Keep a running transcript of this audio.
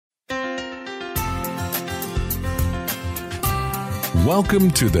Welcome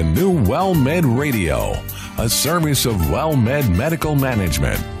to the new WellMed Radio, a service of WellMed Medical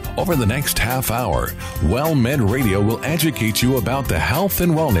Management. Over the next half hour, WellMed Radio will educate you about the health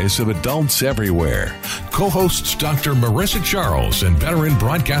and wellness of adults everywhere. Co-hosts Dr. Marissa Charles and veteran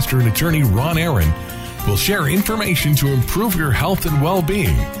broadcaster and attorney Ron Aaron will share information to improve your health and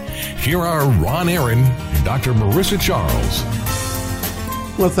well-being. Here are Ron Aaron and Dr. Marissa Charles.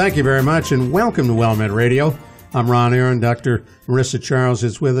 Well, thank you very much, and welcome to WellMed Radio. I'm Ron Aaron. Dr. Marissa Charles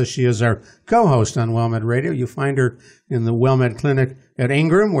is with us. She is our co-host on WellMed Radio. You find her in the WellMed Clinic at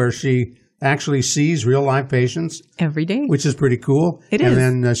Ingram, where she actually sees real-life patients. Every day. Which is pretty cool. It is.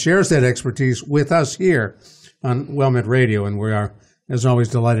 And then shares that expertise with us here on WellMed Radio. And we are, as always,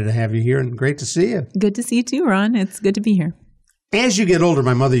 delighted to have you here, and great to see you. Good to see you too, Ron. It's good to be here. As you get older,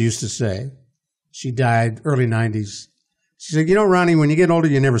 my mother used to say, she died early 90s. She said, you know, Ronnie, when you get older,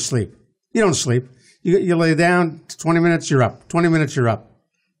 you never sleep. You don't sleep. You lay down, 20 minutes, you're up. 20 minutes, you're up.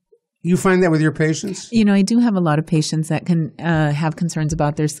 You find that with your patients? You know, I do have a lot of patients that can have concerns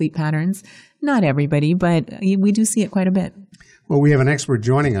about their sleep patterns. Not everybody, but we do see it quite a bit. Well, we have an expert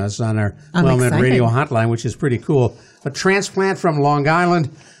joining us on our WellMed Radio hotline, which is pretty cool. A transplant from Long Island,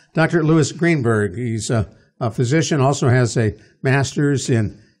 Dr. Louis Greenberg. He's a physician, also has a master's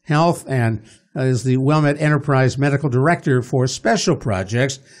in health, and is the WellMed Enterprise Medical Director for Special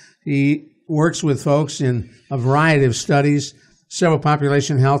Projects. He works with folks in a variety of studies, several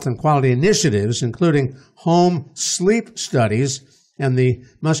population health and quality initiatives, including home sleep studies and the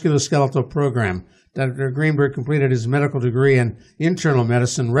musculoskeletal program. Dr. Greenberg completed his medical degree in internal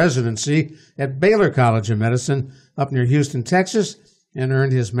medicine residency at Baylor College of Medicine up near Houston, Texas, and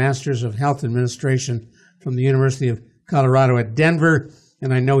earned his Master's of Health Administration from the University of Colorado at Denver.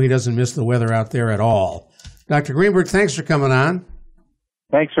 And I know he doesn't miss the weather out there at all. Dr. Greenberg, thanks for coming on.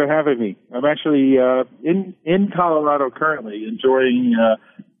 Thanks for having me. I'm actually in Colorado currently, enjoying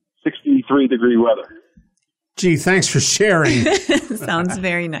 63-degree weather. Gee, thanks for sharing. Sounds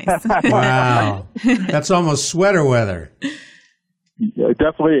very nice. Wow. That's almost sweater weather. Yeah, it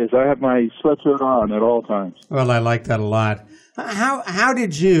definitely is. I have my sweatshirt on at all times. Well, I like that a lot. How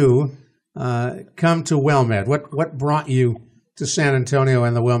did you come to WellMed? What brought you to San Antonio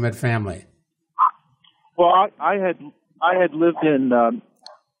and the WellMed family? Well, I had lived in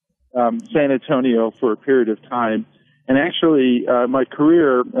San Antonio for a period of time, and actually my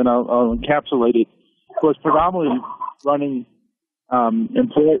career, and I'll encapsulate it, was predominantly running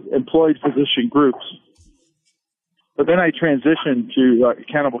employed physician groups. But then I transitioned to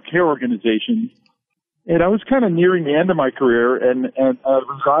accountable care organizations, and I was kind of nearing the end of my career, and I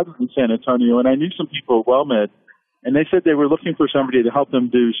resided in San Antonio, and I knew some people at WellMed, and they said they were looking for somebody to help them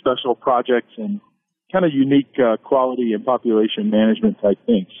do special projects and kind of unique quality and population management type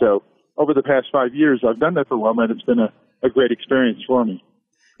things. So over the past 5 years, I've done that for WellMed. It's been a great experience for me.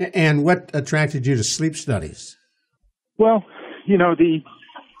 And what attracted you to sleep studies? Well, you know,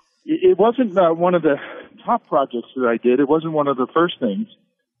 it wasn't one of the top projects that I did. It wasn't one of the first things.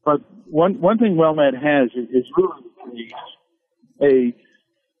 But one thing WellMed has is really a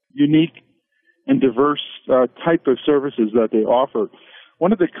unique and diverse type of services that they offer.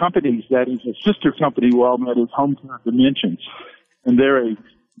 One of the companies that is a sister company, WellMed, is Home Care Dimensions. And they're a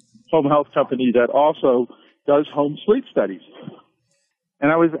home health company that also does home sleep studies.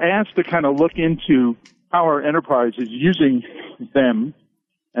 And I was asked to kind of look into how our enterprise is using them,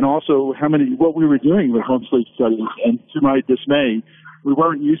 and also what we were doing with home sleep studies. And to my dismay, we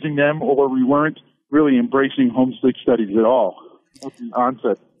weren't using them, or we weren't really embracing home sleep studies at all at the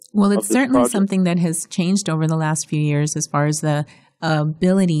onset. Well, it's certainly something that has changed over the last few years as far as the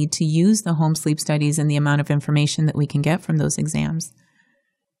ability to use the home sleep studies and the amount of information that we can get from those exams.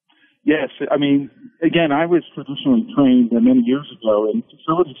 Yes. I mean, again, I was traditionally trained many years ago, and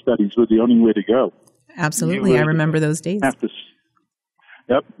facility studies were the only way to go. Absolutely. I remember those days.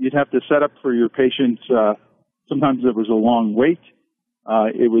 You'd have to set up for your patients. Sometimes there was a long wait.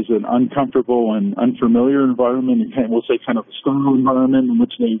 It was an uncomfortable and unfamiliar environment, and we'll say kind of a sterile environment in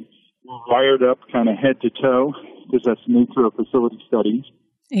which they were wired up kind of head to toe, because that's the nature of facility studies.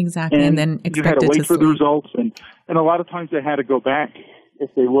 Exactly, and then expected you had to wait for sleep. the results, and a lot of times they had to go back if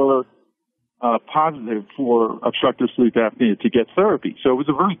they were positive for obstructive sleep apnea to get therapy. So it was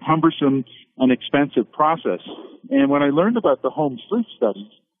a very cumbersome and expensive process. And when I learned about the home sleep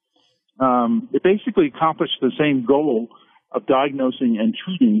studies, it basically accomplished the same goal of diagnosing and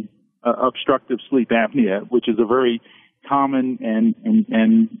treating obstructive sleep apnea, which is a very common and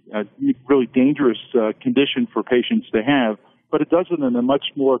really dangerous condition for patients to have. But it does it in a much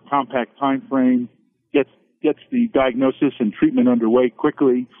more compact time frame, gets the diagnosis and treatment underway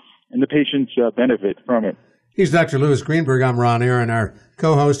quickly, and the patients benefit from it. He's Dr. Louis Greenberg. I'm Ron Aaron. Our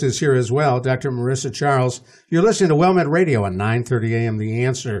co-host is here as well, Dr. Marissa Charles. You're listening to WellMed Radio on 9:30 a.m. The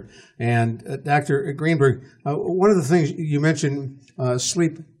Answer. And Dr. Greenberg, one of the things you mentioned,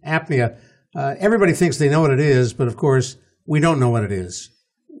 sleep apnea. Everybody thinks they know what it is, but of course, we don't know what it is.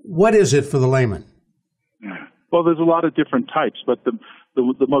 What is it for the layman? Well, there's a lot of different types, but the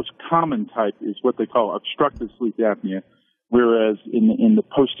most common type is what they call obstructive sleep apnea, whereas in the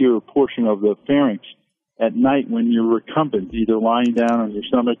posterior portion of the pharynx, at night when you're recumbent, either lying down on your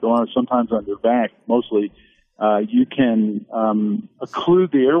stomach or sometimes on your back, mostly, you can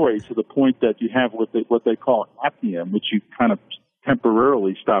occlude the airway to the point that you have what they call apnea, in which you kind of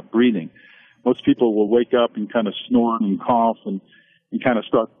temporarily stop breathing. Most people will wake up and kind of snort and cough and kind of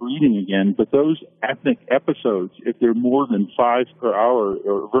start breathing again. But those apneic episodes, if they're more than 5 per hour,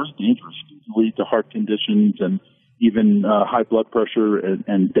 are very dangerous. They lead to heart conditions and even high blood pressure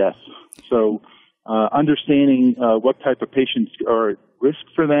and death. So understanding what type of patients are at risk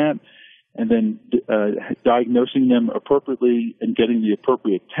for that, and then diagnosing them appropriately and getting the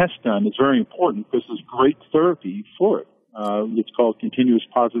appropriate test done is very important, because there's great therapy for it. It's called continuous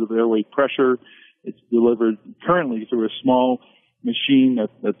positive airway pressure. It's delivered currently through a small machine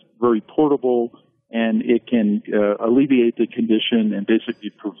that's very portable, and it can alleviate the condition and basically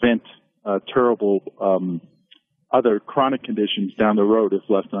prevent terrible other chronic conditions down the road if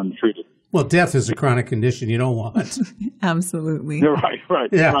left untreated. Well, death is a chronic condition you don't want. Absolutely. You're right.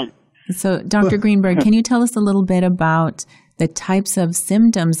 Yeah. Right. So, Dr. Greenberg, can you tell us a little bit about the types of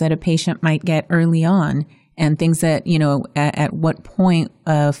symptoms that a patient might get early on, and things that, at what point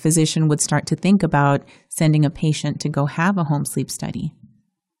a physician would start to think about sending a patient to go have a home sleep study?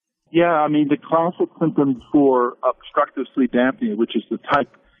 Yeah, I mean, the classic symptoms for obstructive sleep apnea, which is the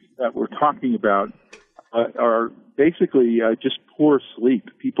type that we're talking about, are basically just poor sleep.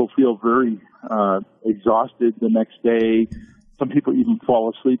 People feel very exhausted the next day. Some people even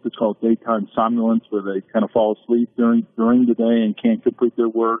fall asleep. It's called daytime somnolence, where they kind of fall asleep during the day and can't complete their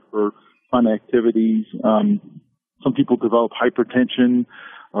work or fun activities. Some people develop hypertension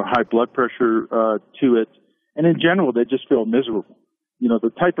or high blood pressure to it. And in general, they just feel miserable.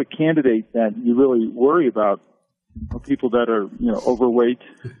 The type of candidate that you really worry about are people that are, overweight,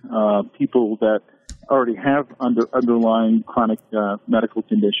 people that already have underlying chronic medical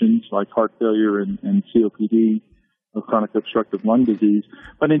conditions like heart failure and COPD, or chronic obstructive lung disease.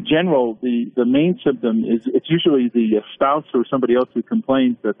 But in general, the main symptom is it's usually the spouse or somebody else who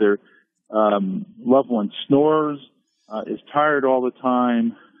complains that their loved one snores, is tired all the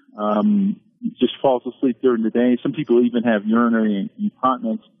time, just falls asleep during the day. Some people even have urinary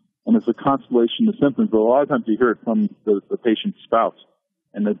incontinence, and it's a constellation of symptoms. But a lot of times you hear it from the patient's spouse,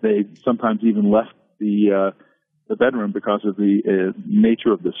 and that they sometimes even left the bedroom because of the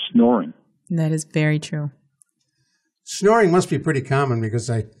nature of the snoring. That is very true. Snoring must be pretty common, because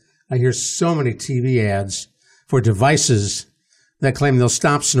I hear so many TV ads for devices that claim they'll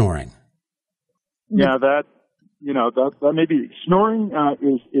stop snoring. Yeah, that may be. Snoring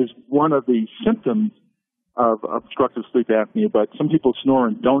is one of the symptoms of obstructive sleep apnea, but some people snore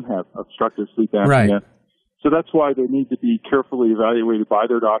and don't have obstructive sleep apnea. Right. So that's why they need to be carefully evaluated by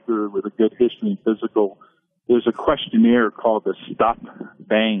their doctor with a good history and physical. There's a questionnaire called the Stop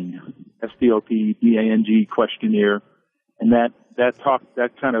Bang, STOPBANG questionnaire, and that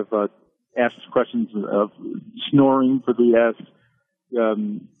kind of asks questions of snoring for the S,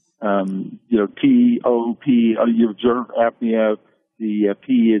 TOP, you observe apnea. The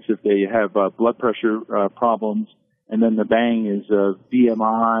P is if they have blood pressure problems, and then the BANG is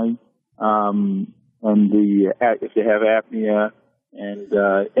BMI, and if they have apnea, and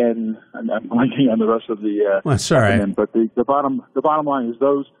N. I'm blanking on the rest of the. That's all right. But the bottom line is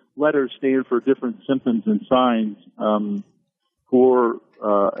those letters stand for different symptoms and signs for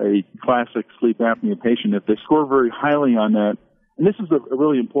a classic sleep apnea patient. If they score very highly on that, and this is a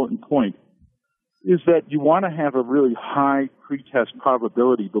really important point, is that you want to have a really high pretest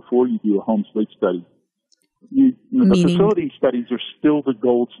probability before you do a home sleep study. The facility studies are still the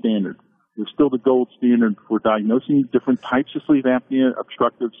gold standard. They're still the gold standard for diagnosing different types of sleep apnea,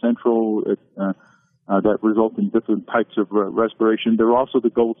 obstructive, central, that result in different types of respiration. They're also the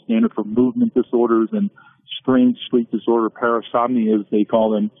gold standard for movement disorders and strange sleep disorder, parasomnia as they call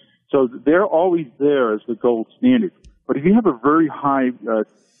them. So they're always there as the gold standard. But if you have a very high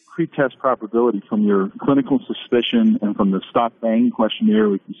pretest probability from your clinical suspicion and from the Stop Bang questionnaire,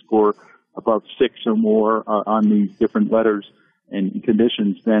 which you score above 6 or more on these different letters and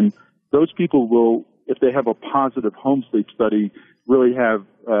conditions, then those people will, if they have a positive home sleep study, really have,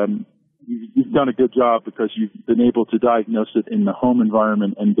 you've done a good job, because you've been able to diagnose it in the home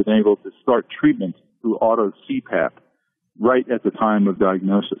environment and been able to start treatment through auto CPAP right at the time of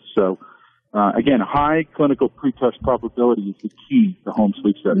diagnosis. So, again, high clinical pretest probability is the key to home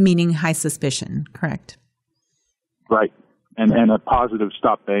sleep study. Meaning high suspicion, correct? Right. And a positive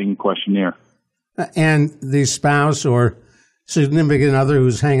stop banging questionnaire. And the spouse or significant other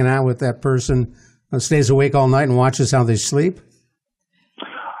who's hanging out with that person stays awake all night and watches how they sleep?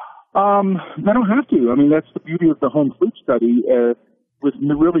 They don't have to. I mean, that's the beauty of the home sleep study. With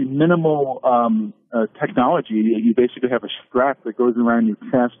really minimal technology, you basically have a strap that goes around your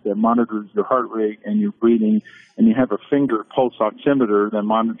chest that monitors your heart rate and your breathing, and you have a finger pulse oximeter that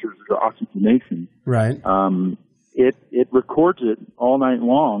monitors your oxygenation. Right. It records it all night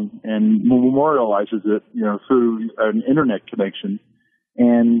long and memorializes it, through an internet connection.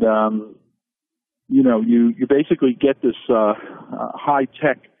 And, you basically get this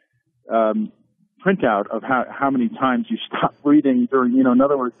high-tech printout of how many times you stop breathing during, in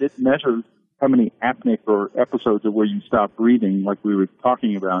other words, it measures how many apneic or episodes of where you stop breathing, like we were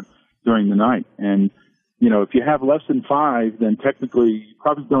talking about, during the night. And, if you have less than 5, then technically you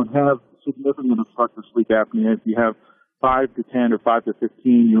probably don't have significant obstructive sleep apnea. If you have 5 to 10 or 5 to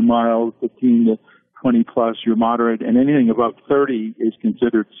 15, you're mild. 15 to 20 plus, you're moderate. And anything above 30 is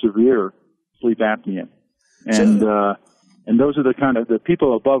considered severe sleep apnea. And those are the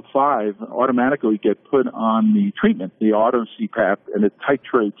people above 5 automatically get put on the treatment, the auto CPAP, and it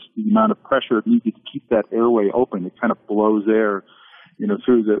titrates the amount of pressure needed to keep that airway open. It kind of blows air,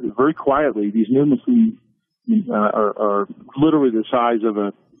 through very quietly. These new machines are literally the size of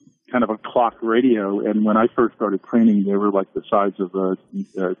a kind of a clock radio, and when I first started training, they were like the size of a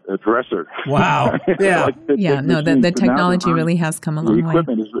dresser. Wow! Yeah, the technology really has come a long way. The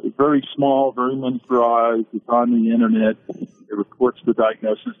equipment is very small, very miniaturized. It's on the internet. It reports the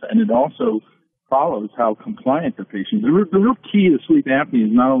diagnosis, and it also follows how compliant the patient. The real key to sleep apnea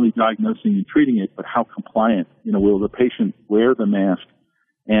is not only diagnosing and treating it, but how compliant. Will the patient wear the mask?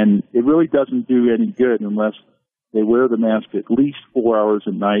 And it really doesn't do any good unless they wear the mask at least 4 hours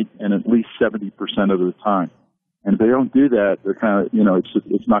a night and at least 70% of the time. And if they don't do that, they're kind of,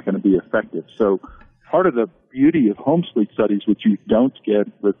 it's not going to be effective. So part of the beauty of home sleep studies, which you don't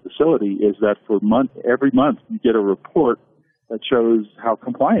get with facility, is that every month you get a report that shows how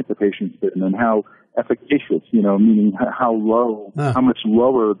compliant the patient's been and how efficacious, meaning how much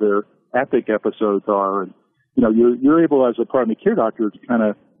lower their epic episodes are. And, you're able as a primary care doctor to kind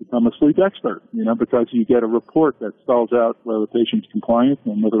of become a sleep expert, because you get a report that spells out whether the patient's compliant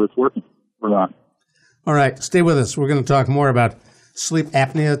and whether it's working or not. All right, stay with us. We're going to talk more about sleep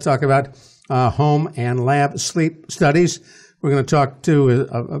apnea, talk about home and lab sleep studies. We're going to talk, too,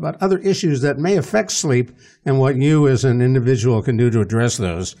 about other issues that may affect sleep and what you as an individual can do to address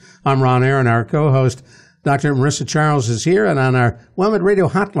those. I'm Ron Aaron, our co-host. Dr. Marissa Charles is here, and on our WellMed Radio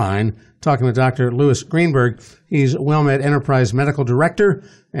hotline, talking with Dr. Louis Greenberg. He's WellMed Enterprise Medical Director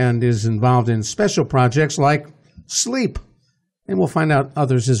and is involved in special projects like sleep, and we'll find out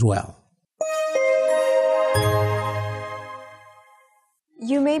others as well.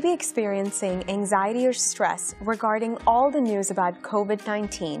 You may be experiencing anxiety or stress regarding all the news about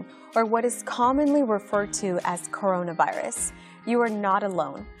COVID-19 or what is commonly referred to as coronavirus. You are not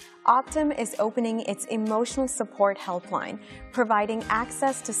alone. Optum is opening its emotional support helpline, providing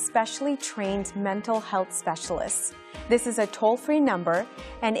access to specially trained mental health specialists. This is a toll-free number,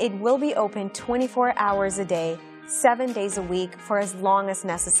 and it will be open 24 hours a day, 7 days a week for as long as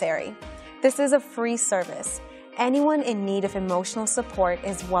necessary. This is a free service. Anyone in need of emotional support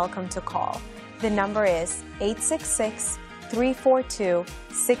is welcome to call. The number is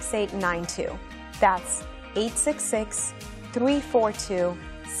 866-342-6892. That's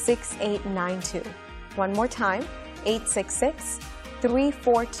 866-342-6892. One more time,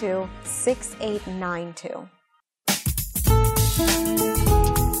 866-342-6892.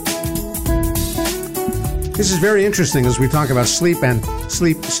 This is very interesting as we talk about sleep and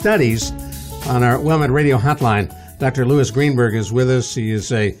sleep studies on our WellMed Radio hotline. Dr. Louis Greenberg is with us. He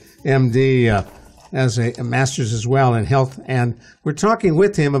is a MD, as a master's as well in health, and we're talking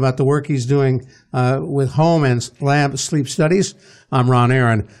with him about the work he's doing with home and lab sleep studies. I'm Ron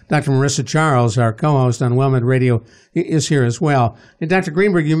Aaron. Dr. Marissa Charles, our co-host on WellMed Radio, is here as well. And Dr.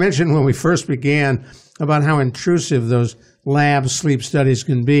 Greenberg, you mentioned when we first began about how intrusive those lab sleep studies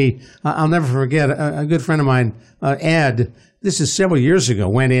can be. I'll never forget a good friend of mine, Ed, this is several years ago,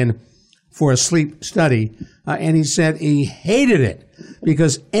 went in for a sleep study, and he said he hated it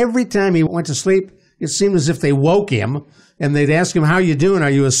because every time he went to sleep, it seemed as if they woke him, and they'd ask him, how are you doing? Are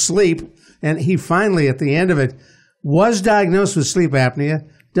you asleep? And he finally, at the end of it, was diagnosed with sleep apnea,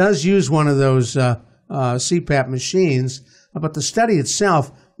 does use one of those CPAP machines, but the study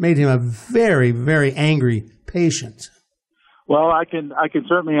itself made him a very, very angry patient. Well, I can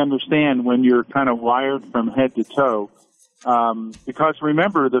certainly understand when you're kind of wired from head to toe, because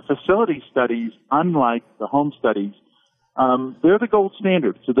remember, the facility studies, unlike the home studies, they're the gold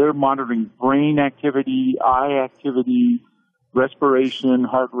standard. So they're monitoring brain activity, eye activity, respiration,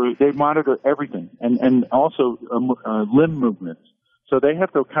 heart rate. They monitor everything, and also limb movements. So they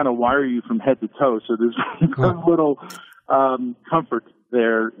have to kind of wire you from head to toe. So there's very little comfort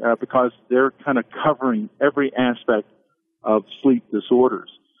there because they're kind of covering every aspect of sleep disorders.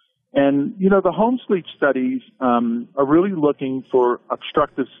 And, the home sleep studies are really looking for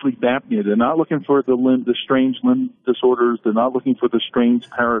obstructive sleep apnea. They're not looking for the strange limb disorders. They're not looking for the strange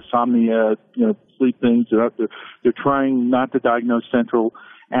parasomnia, sleep things. They're trying not to diagnose central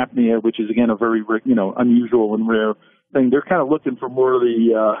apnea, which is, again, a very, unusual and rare thing. They're kind of looking for more of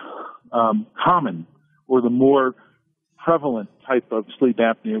the common or the more prevalent type of sleep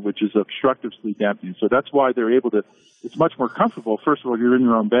apnea, which is obstructive sleep apnea. So that's why they're able to, it's much more comfortable. First of all, you're in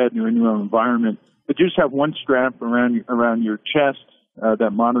your own bed and you're in your own environment, but you just have one strap around your chest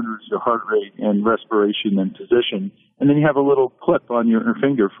that monitors your heart rate and respiration and position. And then you have a little clip on your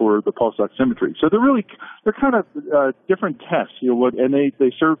finger for the pulse oximetry. So they're kind of different tests, and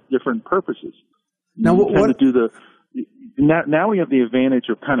they serve different purposes. Now, Now we have the advantage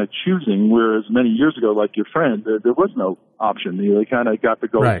of kind of choosing, whereas many years ago, like your friend, there was no option. They kind of got the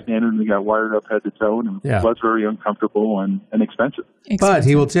gold standard and they got wired up head to toe, and it was very uncomfortable and expensive. But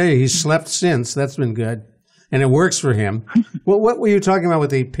he will tell you he's slept since. That's been good, and it works for him. Well, what were you talking about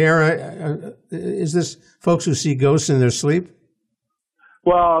with the is this folks who see ghosts in their sleep?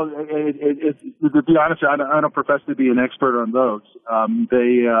 Well, to be honest, I don't profess to be an expert on those.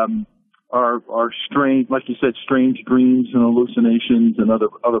 They are strange, like you said, strange dreams and hallucinations and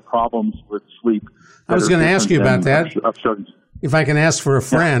other problems with sleep. I was going to ask you about that. If I can ask for a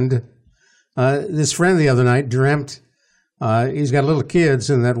friend, this friend the other night dreamt he's got little kids,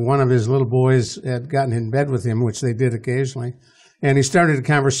 and that one of his little boys had gotten in bed with him, which they did occasionally, and he started a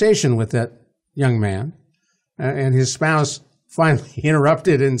conversation with that young man, and his spouse finally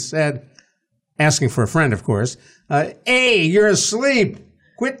interrupted and said, asking for a friend, of course, "Hey, you're asleep.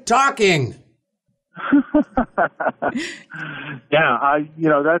 Quit talking."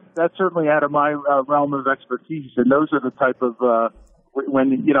 That's certainly out of my realm of expertise, and those are the type of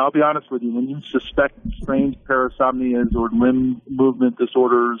I'll be honest with you, when you suspect strange parasomnias or limb movement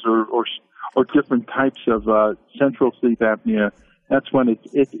disorders or different types of central sleep apnea, that's when it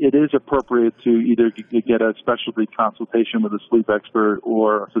is appropriate to either get a specialty consultation with a sleep expert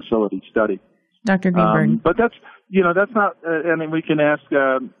or a facility study. Dr. Greenberg. But that's not, we can ask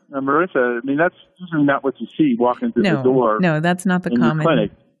Marissa, that's usually not what you see walking through the door. No, that's not the common.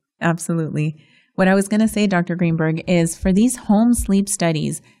 Clinic. Absolutely. What I was going to say, Dr. Greenberg, is for these home sleep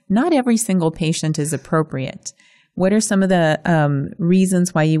studies, not every single patient is appropriate. What are some of the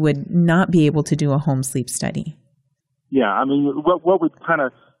reasons why you would not be able to do a home sleep study? Yeah, what would kind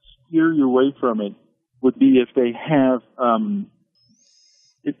of steer you away from it would be if they have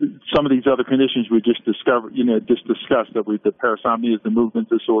some of these other conditions we just discussed, that with the parasomnias, the movement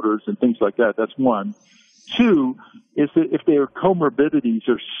disorders, and things like that. That's one. Two, if their comorbidities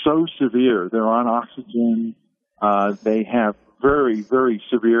are so severe, they're on oxygen, they have very, very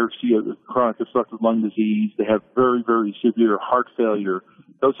severe chronic obstructive lung disease, they have very, very severe heart failure.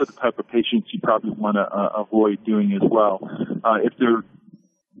 Those are the type of patients you probably want to avoid doing as well. If they're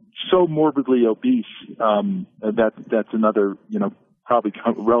so morbidly obese, that's another, probably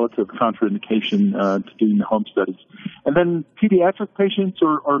relative contraindication to doing the home studies. And then pediatric patients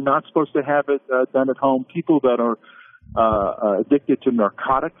are not supposed to have it done at home. People that are addicted to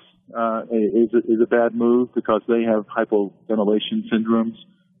narcotics is a bad move because they have hypoventilation syndromes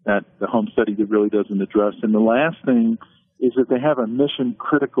that the home study really doesn't address. And the last thing is that they have a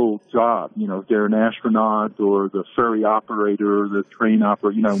mission-critical job. If they're an astronaut or the ferry operator or the train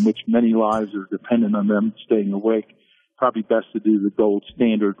operator, in which many lives are dependent on them staying awake. Probably best to do the gold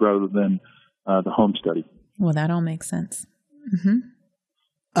standard rather than the home study. Well, that all makes sense. Mm-hmm.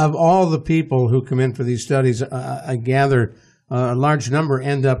 Of all the people who come in for these studies, I gather a large number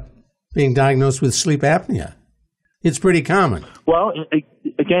end up being diagnosed with sleep apnea. It's pretty common. Well,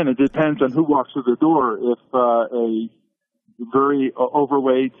 again, it depends on who walks through the door. If a very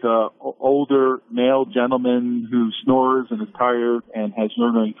overweight, older male gentleman who snores and is tired and has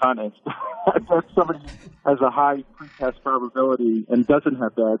urinary incontinence, that's somebody who has a high pretest probability and doesn't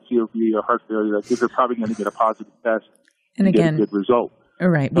have bad COPD or heart failure, they're probably going to get a positive test and get a good result.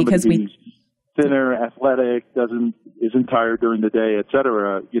 Right, somebody because who's thinner, athletic, isn't tired during the day, et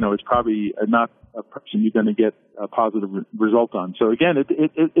cetera, is probably not a person you're going to get a positive result on. So again,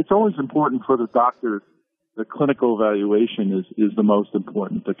 it's always important for the doctor. The clinical evaluation is the most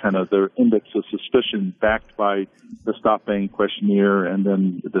important. The kind of the index of suspicion backed by the stop bang questionnaire, and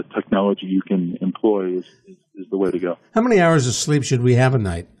then the technology you can employ is the way to go. How many hours of sleep should we have a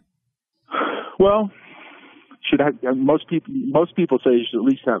night? Well, most people say you should at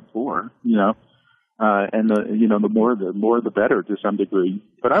least have 4. And the more the better to some degree.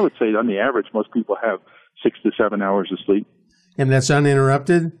 But I would say on the average, most people have 6 to 7 hours of sleep. And that's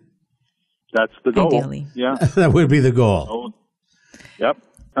uninterrupted? That's the goal. Ideally. Yeah. That would be the goal. Yep.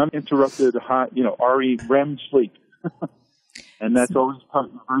 Uninterrupted, REM sleep. And that's always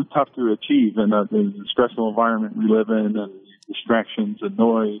very tough to achieve in the stressful environment we live in, and distractions and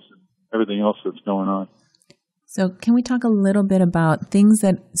noise and everything else that's going on. So can we talk a little bit about things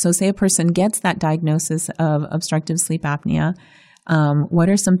so say a person gets that diagnosis of obstructive sleep apnea, what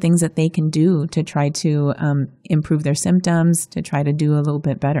are some things that they can do to try to improve their symptoms, to try to do a little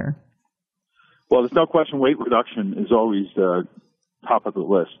bit better? Well, there's no question weight reduction is always top of the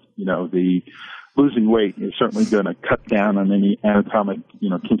list. The losing weight is certainly going to cut down on any anatomic,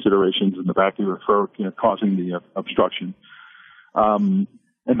 considerations in the back of your throat, causing the obstruction.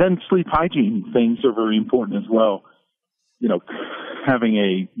 And then sleep hygiene things are very important as well. Having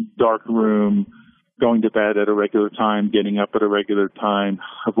a dark room, going to bed at a regular time, getting up at a regular time,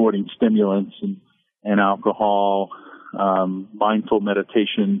 avoiding stimulants and alcohol, mindful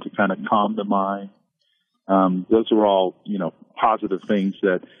meditation to kind of calm the mind. Those are all, positive things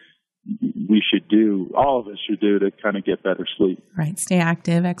that we should do, all of us should do to kind of get better sleep. Right. Stay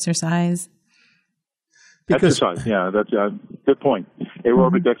active, exercise. Exercise, yeah, that's a good point.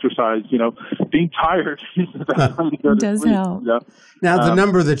 Aerobic exercise, being tired is the best way to go to does sleep. help. Now, the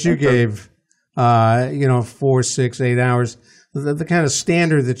number that you gave, 4, 6, 8 hours, the kind of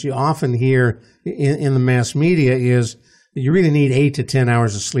standard that you often hear in the mass media is that you really need 8 to 10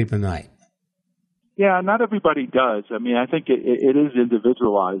 hours of sleep a night. Yeah, not everybody does. I mean, I think it is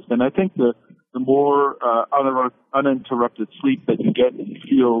individualized, and I think the more uninterrupted sleep that you get and you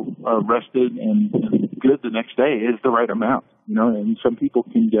feel rested and good the next day is the right amount. And some people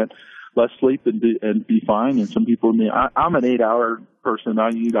can get less sleep and be fine, and some people may. I'm an 8-hour person. I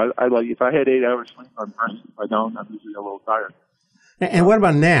like if I had 8 hours sleep, I'm great. If I don't, I'm usually a little tired. And what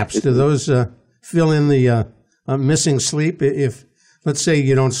about naps? Do those fill in the missing sleep? If let's say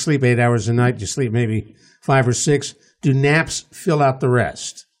you don't sleep 8 hours a night, you sleep maybe 5 or 6. Do naps fill out the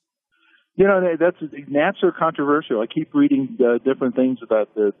rest? Naps are controversial. I keep reading different things about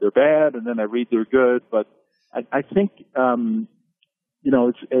they're bad, and then I read they're good. But I think,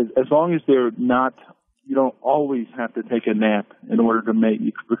 it's as long as they're not, you don't always have to take a nap in order to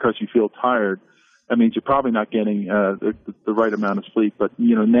because you feel tired. That means you're probably not getting the right amount of sleep. But,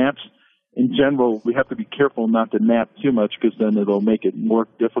 naps, in general, we have to be careful not to nap too much because then it'll make it more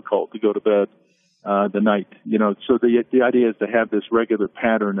difficult to go to bed the night. So the idea is to have this regular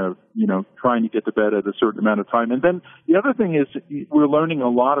pattern of, trying to get to bed at a certain amount of time. And then the other thing is we're learning a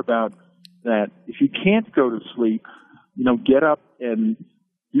lot about that if you can't go to sleep, get up and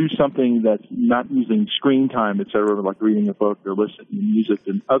do something that's not using screen time, et cetera, like reading a book or listening to music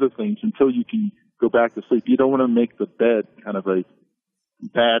and other things until you can go back to sleep. You don't want to make the bed kind of a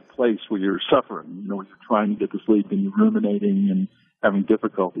bad place where you're suffering, where you're trying to get to sleep and you're ruminating and having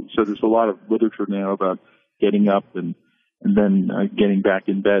difficulty. So there's a lot of literature now about getting up and then getting back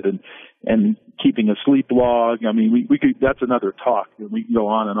in bed and keeping a sleep log. I mean, we could, that's another talk. We can go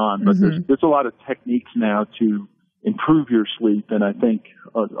on, but there's a lot of techniques now to improve your sleep. And I think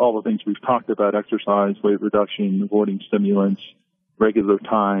all the things we've talked about, exercise, weight reduction, avoiding stimulants, regular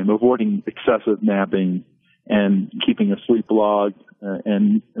time, avoiding excessive napping, and keeping a sleep log,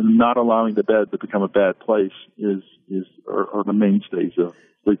 and not allowing the bed to become a bad place are the mainstays of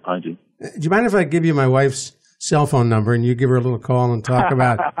sleep hygiene. Do you mind if I give you my wife's cell phone number and you give her a little call and talk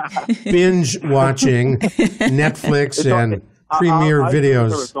about binge watching Netflix and premiere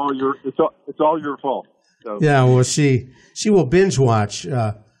videos? It's all your fault. So. Yeah, well, she will binge watch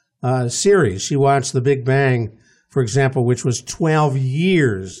series. She watched The Big Bang, for example, which was 12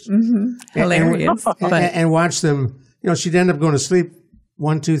 years. Mm-hmm. Hilarious. And watch them. She'd end up going to sleep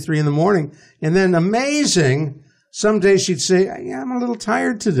 1, 2, 3 in the morning. And then amazing, some days she'd say, I'm a little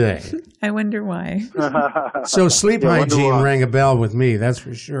tired today. I wonder why. So sleep hygiene rang a bell with me, that's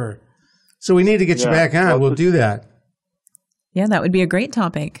for sure. So we need to get you back on. We'll do that. Yeah, that would be a great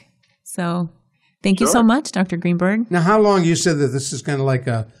topic. So thank you so much, Dr. Greenberg. Now, how long, you said that this is kind of like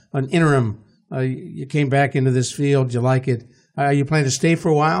an interim. You came back into this field. You like it. Are you planning to stay for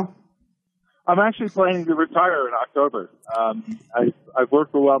a while? I'm actually planning to retire in October. I've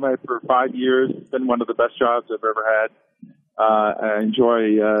worked for WellMed for 5 years. It's been one of the best jobs I've ever had. I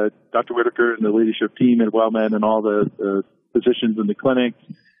enjoy Dr. Whitaker and the leadership team at WellMed and all the physicians in the clinic.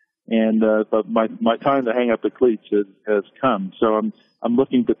 But my time to hang up the cleats has come. So I'm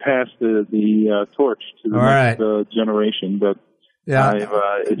looking to pass the torch to the next generation. But yeah,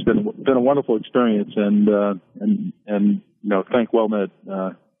 it's been a wonderful experience, and thank WellMed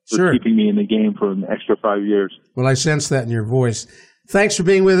for keeping me in the game for an extra 5 years. Well, I sense that in your voice. Thanks for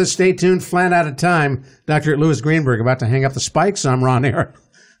being with us. Stay tuned. Flat out of time. Dr. Louis Greenberg about to hang up the spikes. I'm Ron Aaron,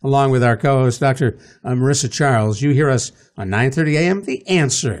 along with our co-host, Dr. Marissa Charles. You hear us on 9:30 a.m. The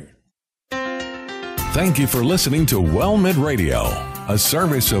Answer. Thank you for listening to WellMed Radio, a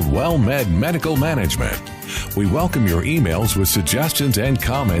service of WellMed Medical Management. We welcome your emails with suggestions and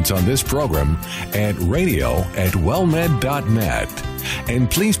comments on this program at radio@wellmed.net. And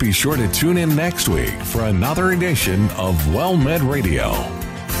please be sure to tune in next week for another edition of WellMed Radio.